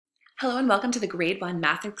Hello and welcome to the Grade 1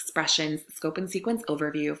 Math Expressions Scope and Sequence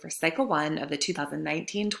Overview for Cycle 1 of the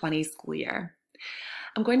 2019-20 school year.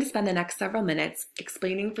 I'm going to spend the next several minutes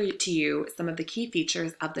explaining to you some of the key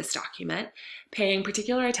features of this document, paying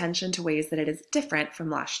particular attention to ways that it is different from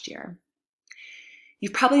last year.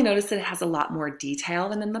 You've probably noticed that it has a lot more detail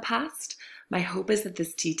than in the past. My hope is that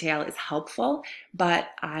this detail is helpful, but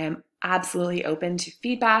I am absolutely open to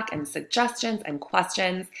feedback and suggestions and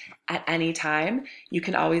questions at any time. You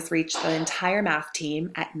can always reach the entire math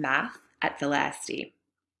team at math@VillaSD.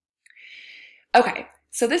 Okay,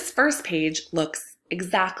 so this first page looks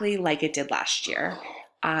exactly like it did last year.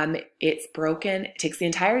 It's broken, it takes the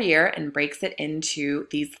entire year and breaks it into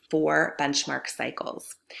these 4 benchmark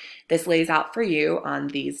cycles. This lays out for you on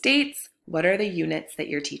these dates, what are the units that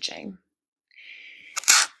you're teaching.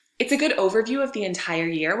 It's a good overview of the entire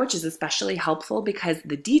year, which is especially helpful because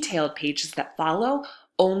the detailed pages that follow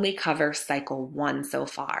only cover cycle 1 so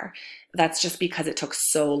far. That's just because it took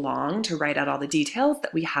so long to write out all the details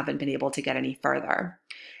that we haven't been able to get any further.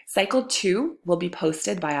 Cycle 2 will be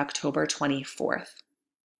posted by October 24th.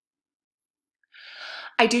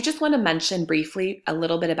 I do just want to mention briefly a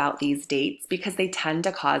little bit about these dates because they tend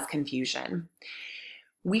to cause confusion.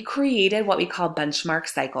 We created what we call benchmark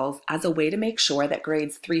cycles as a way to make sure that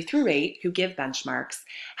grades 3 through 8 who give benchmarks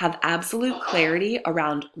have absolute clarity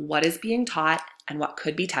around what is being taught and what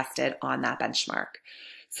could be tested on that benchmark.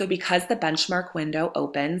 So because the benchmark window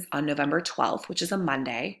opens on November 12th, which is a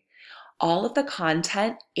Monday, all of the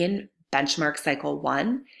content in benchmark cycle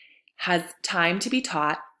 1 has time to be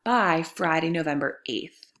taught by Friday, November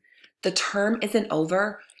 8th. The term isn't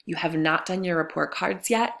over. You have not done your report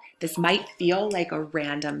cards yet. This might feel like a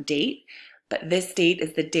random date, but this date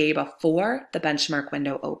is the day before the benchmark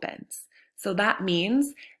window opens. So that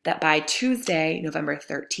means that by Tuesday, November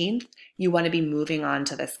 13th, you want to be moving on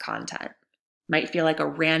to this content. Might feel like a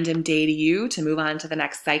random day to you to move on to the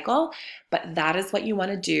next cycle, but that is what you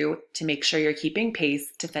want to do to make sure you're keeping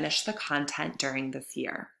pace to finish the content during this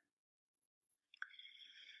year.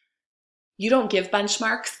 You don't give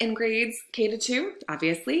benchmarks in grades K to 2,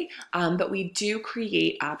 obviously, but we do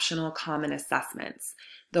create optional common assessments.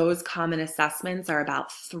 Those common assessments are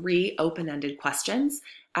about 3 open-ended questions.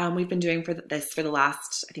 We've been doing this for the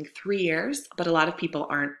last, I think, 3 years, but a lot of people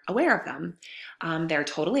aren't aware of them. They're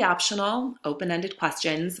totally optional, open-ended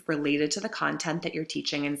questions related to the content that you're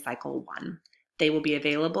teaching in cycle 1. They will be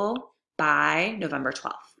available by November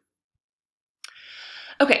 12th.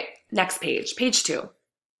 Okay, next page, page 2.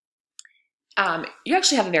 You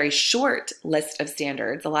actually have a very short list of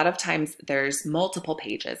standards. A lot of times there's multiple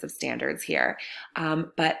pages of standards here,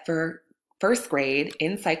 but for first grade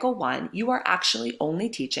in cycle 1, you are actually only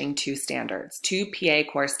teaching 2 standards, 2 PA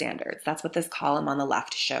core standards. That's what this column on the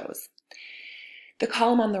left shows. The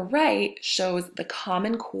column on the right shows the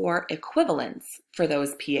Common Core equivalents for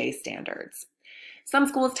those PA standards. Some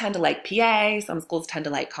schools tend to like PA, some schools tend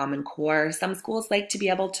to like Common Core, some schools like to be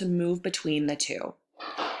able to move between the 2.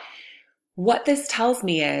 What this tells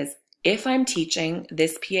me is if I'm teaching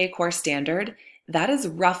this PA core standard, that is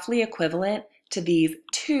roughly equivalent to these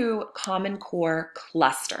 2 Common Core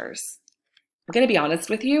clusters. I'm going to be honest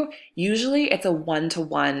with you, usually it's a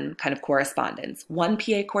 1-to-1 kind of correspondence, 1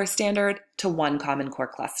 PA core standard to 1 Common Core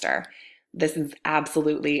cluster. This is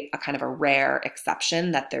absolutely a kind of a rare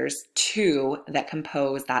exception that there's 2 that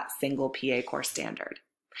compose that single PA core standard.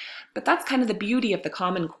 But that's kind of the beauty of the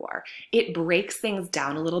Common Core. It breaks things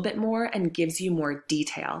down a little bit more and gives you more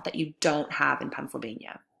detail that you don't have in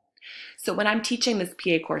Pennsylvania. So when I'm teaching this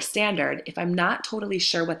PA Core standard, if I'm not totally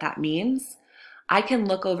sure what that means, I can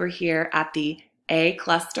look over here at the A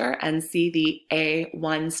cluster and see the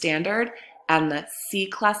A1 standard and the C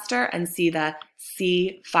cluster and see the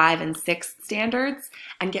C5 and 6 standards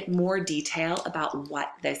and get more detail about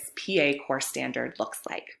what this PA Core standard looks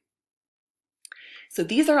like. So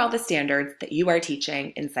these are all the standards that you are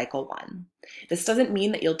teaching in cycle 1. This doesn't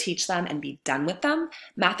mean that you'll teach them and be done with them.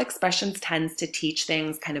 Math Expressions tends to teach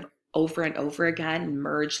things kind of over and over again and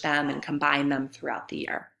merge them and combine them throughout the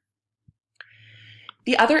year.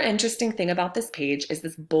 The other interesting thing about this page is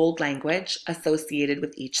this bold language associated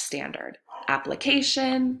with each standard: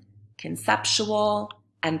 application, conceptual,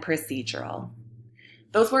 and procedural.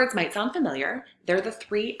 Those words might sound familiar. They're the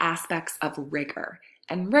 3 aspects of rigor.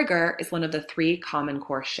 And rigor is one of the 3 Common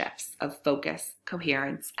Core shifts of focus,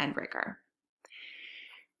 coherence, and rigor.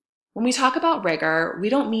 When we talk about rigor, we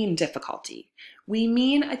don't mean difficulty. We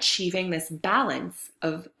mean achieving this balance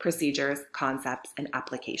of procedures, concepts, and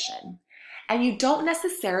application. And you don't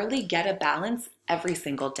necessarily get a balance every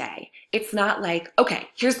single day. It's not like, okay,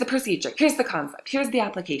 here's the procedure, here's the concept, here's the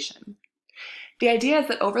application. The idea is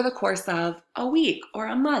that over the course of a week or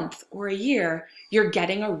a month or a year, you're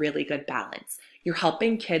getting a really good balance. You're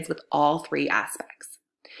helping kids with all three aspects.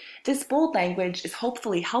 This bold language is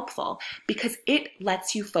hopefully helpful because it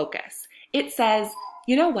lets you focus. It says,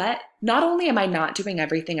 you know what? Not only am I not doing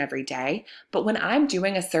everything every day, but when I'm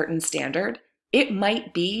doing a certain standard, it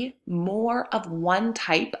might be more of one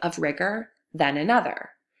type of rigor than another.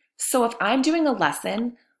 So if I'm doing a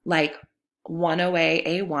lesson like 1OA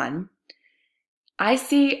A1, I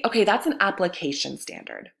see, okay, that's an application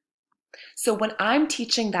standard. So when I'm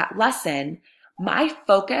teaching that lesson, my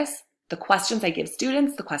focus, the questions I give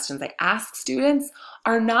students, the questions I ask students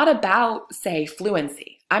are not about, say,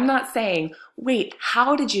 fluency. I'm not saying, wait,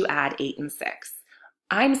 how did you add 8 and 6?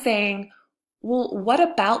 I'm saying, well, what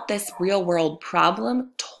about this real world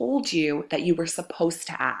problem told you that you were supposed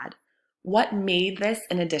to add? What made this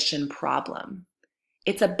an addition problem?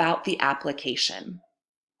 It's about the application.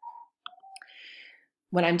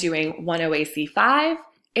 When I'm doing 1OAC5,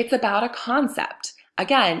 it's about a concept.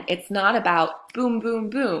 Again, it's not about boom, boom,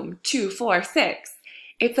 boom, 2, 4, 6.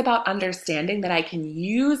 It's about understanding that I can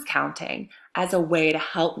use counting as a way to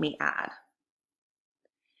help me add.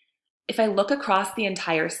 If I look across the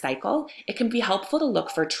entire cycle, it can be helpful to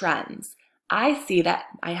look for trends. I see that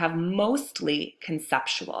I have mostly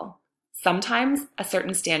conceptual. Sometimes a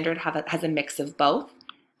certain standard has a mix of both,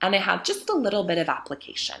 and I have just a little bit of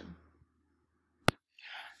application.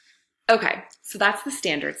 Okay, so that's the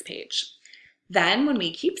standards page. Then when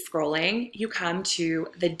we keep scrolling, you come to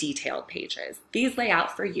the detailed pages. These lay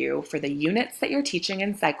out for you, for the units that you're teaching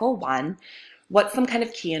in cycle 1, what's some kind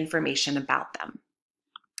of key information about them.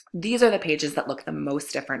 These are the pages that look the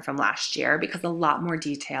most different from last year because a lot more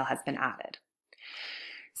detail has been added.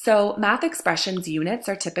 So math expressions units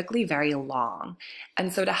are typically very long.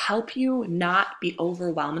 And so to help you not be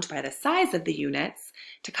overwhelmed by the size of the units,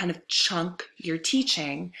 to kind of chunk your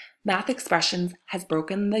teaching, Math Expressions has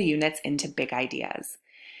broken the units into big ideas.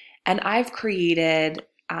 And I've created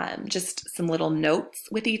just some little notes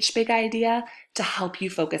with each big idea to help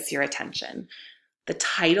you focus your attention. The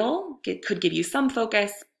title could give you some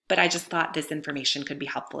focus, but I just thought this information could be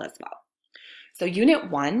helpful as well. So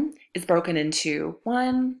Unit 1 is broken into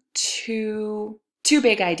two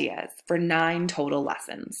big ideas for 9 total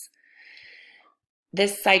lessons.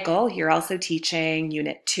 This cycle, you're also teaching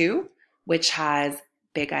Unit 2, which has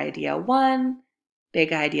Big Idea 1,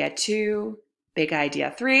 Big Idea 2, Big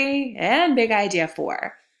Idea 3, and Big Idea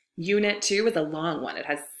 4. Unit 2 is a long one. It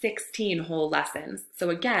has 16 whole lessons. So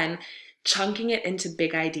again, chunking it into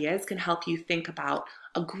big ideas can help you think about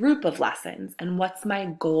a group of lessons and what's my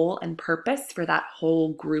goal and purpose for that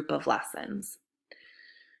whole group of lessons.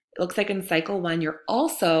 It looks like in cycle 1, you're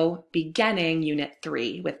also beginning Unit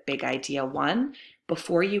 3 with Big Idea 1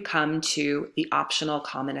 before you come to the optional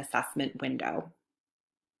common assessment window.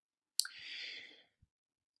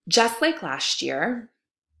 Just like last year,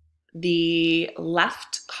 the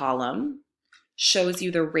left column shows you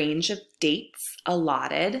the range of dates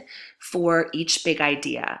allotted for each big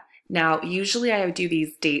idea. Now, usually I would do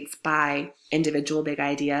these dates by individual big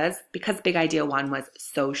ideas. Because Big Idea 1 was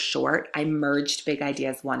so short, I merged Big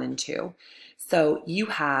Ideas 1 and 2. So you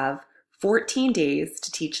have 14 days to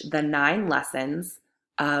teach the 9 lessons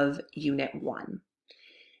of Unit 1.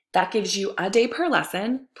 That gives you a day per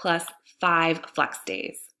lesson plus 5 flex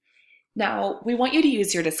days. Now, we want you to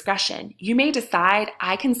use your discretion. You may decide,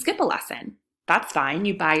 I can skip a lesson. That's fine,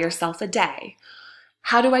 you buy yourself a day.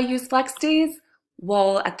 How do I use flex days?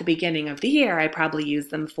 Well, at the beginning of the year, I probably use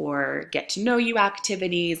them for get to know you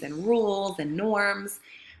activities and rules and norms.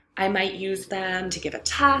 I might use them to give a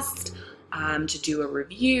test, to do a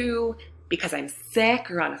review, because I'm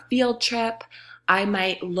sick or on a field trip. I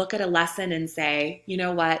might look at a lesson and say, you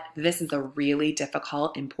know what, this is a really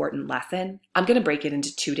difficult, important lesson. I'm going to break it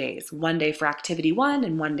into 2 days, 1 day for activity 1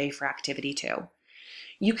 and 1 day for activity 2.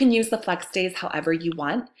 You can use the flex days however you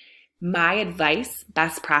want. My advice,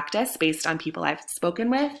 best practice based on people I've spoken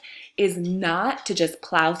with, is not to just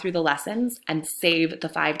plow through the lessons and save the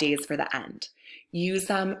 5 days for the end. Use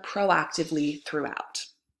them proactively throughout.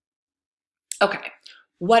 Okay,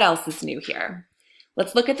 what else is new here?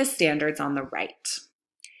 Let's look at the standards on the right.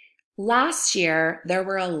 Last year, there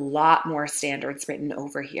were a lot more standards written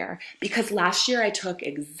over here because last year I took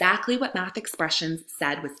exactly what Math Expressions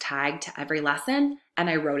said was tagged to every lesson and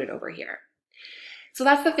I wrote it over here. So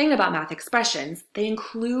that's the thing about Math Expressions. They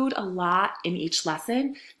include a lot in each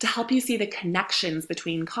lesson to help you see the connections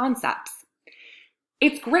between concepts.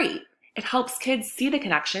 It's great. It helps kids see the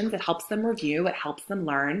connections. It helps them review. It helps them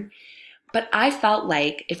learn. But I felt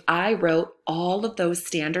like if I wrote all of those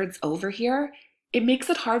standards over here, it makes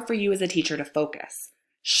it hard for you as a teacher to focus.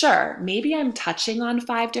 Sure, maybe I'm touching on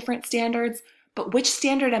 5 different standards, but which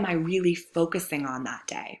standard am I really focusing on that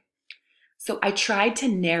day? So I tried to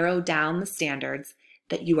narrow down the standards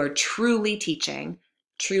that you are truly teaching,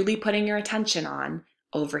 truly putting your attention on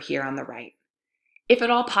over here on the right. If at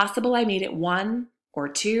all possible, I made it 1 or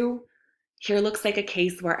 2. Here looks like a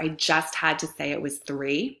case where I just had to say it was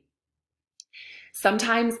 3.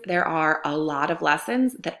 Sometimes there are a lot of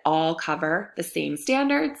lessons that all cover the same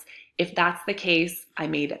standards. If that's the case, I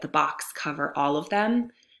made the box cover all of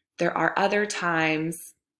them. There are other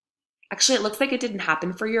times, actually it looks like it didn't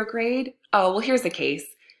happen for your grade. Oh, well, here's the case.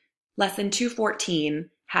 Lesson 214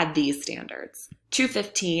 had these standards.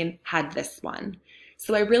 215 had this one.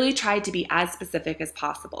 So I really tried to be as specific as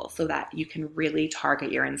possible so that you can really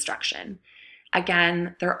target your instruction.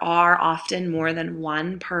 Again, there are often more than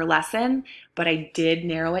 1 per lesson, but I did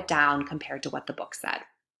narrow it down compared to what the book said.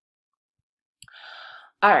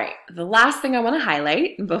 All right, the last thing I want to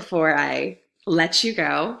highlight before I let you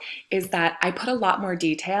go is that I put a lot more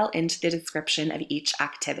detail into the description of each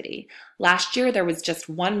activity. Last year, there was just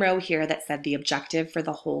 1 row here that said the objective for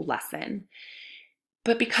the whole lesson.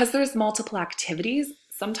 But because there's multiple activities,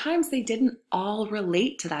 sometimes they didn't all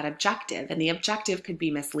relate to that objective, and the objective could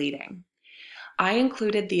be misleading. I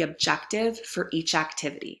included the objective for each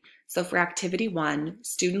activity. So for activity 1,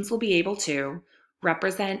 students will be able to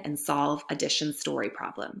represent and solve addition story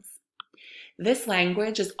problems. This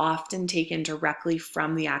language is often taken directly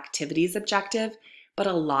from the activity's objective, but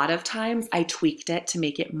a lot of times I tweaked it to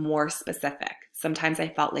make it more specific. Sometimes I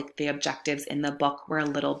felt like the objectives in the book were a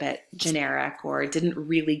little bit generic or didn't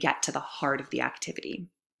really get to the heart of the activity.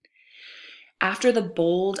 After the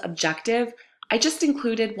bold objective, I just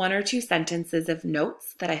included 1 or 2 sentences of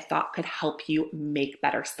notes that I thought could help you make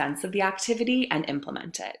better sense of the activity and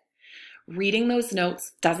implement it. Reading those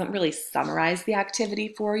notes doesn't really summarize the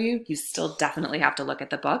activity for you. You still definitely have to look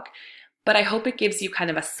at the book, but I hope it gives you kind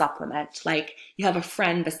of a supplement, like you have a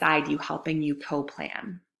friend beside you helping you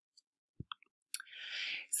co-plan.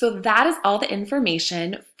 So that is all the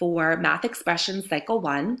information for Math Expressions Cycle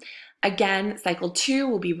 1. Again, Cycle 2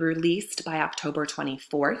 will be released by October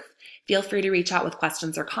 24th. Feel free to reach out with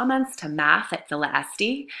questions or comments to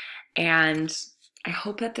math@PhilaSD. And I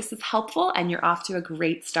hope that this is helpful and you're off to a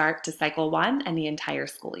great start to Cycle 1 and the entire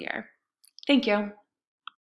school year. Thank you.